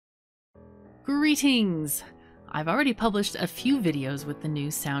Greetings! I've already published a few videos with the new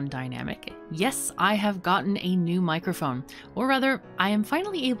sound dynamic. Yes, I have gotten a new microphone, or rather, I am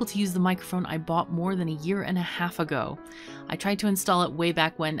finally able to use the microphone I bought more than a year and a half ago. I tried to install it way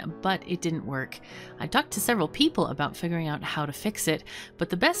back when, but it didn't work. I talked to several people about figuring out how to fix it,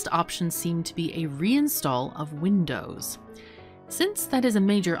 but the best option seemed to be a reinstall of Windows. Since that is a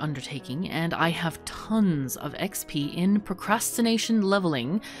major undertaking, and I have tons of XP in procrastination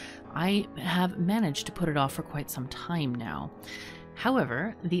leveling, I have managed to put it off for quite some time now.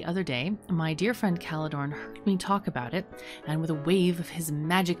 However, the other day, my dear friend Caladorn heard me talk about it, and with a wave of his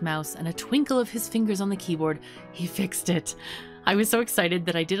magic mouse and a twinkle of his fingers on the keyboard, he fixed it. I was so excited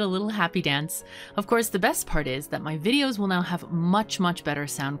that I did a little happy dance. Of course, the best part is that my videos will now have much better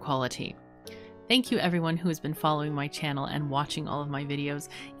sound quality. Thank you everyone who has been following my channel and watching all of my videos,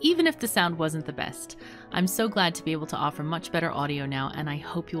 even if the sound wasn't the best. I'm so glad to be able to offer much better audio now, and I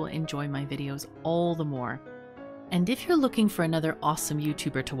hope you will enjoy my videos all the more. And if you're looking for another awesome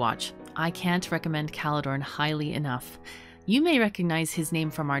YouTuber to watch, I can't recommend Caladorn highly enough. You may recognize his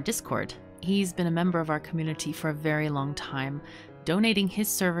name from our Discord. He's been a member of our community for a very long time, donating his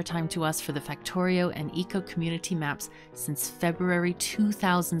server time to us for the Factorio and Eco community maps since February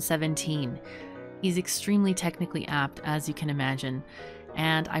 2017. He's extremely technically apt, as you can imagine,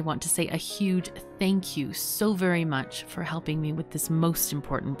 and I want to say a huge thank you so very much for helping me with this most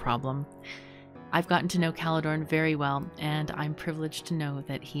important problem. I've gotten to know Caladorn very well, and I'm privileged to know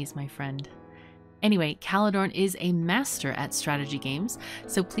that he's my friend. Anyway, Caladorn is a master at strategy games,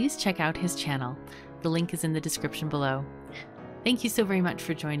 so please check out his channel. The link is in the description below. Thank you so very much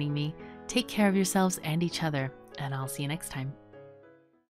for joining me. Take care of yourselves and each other, and I'll see you next time.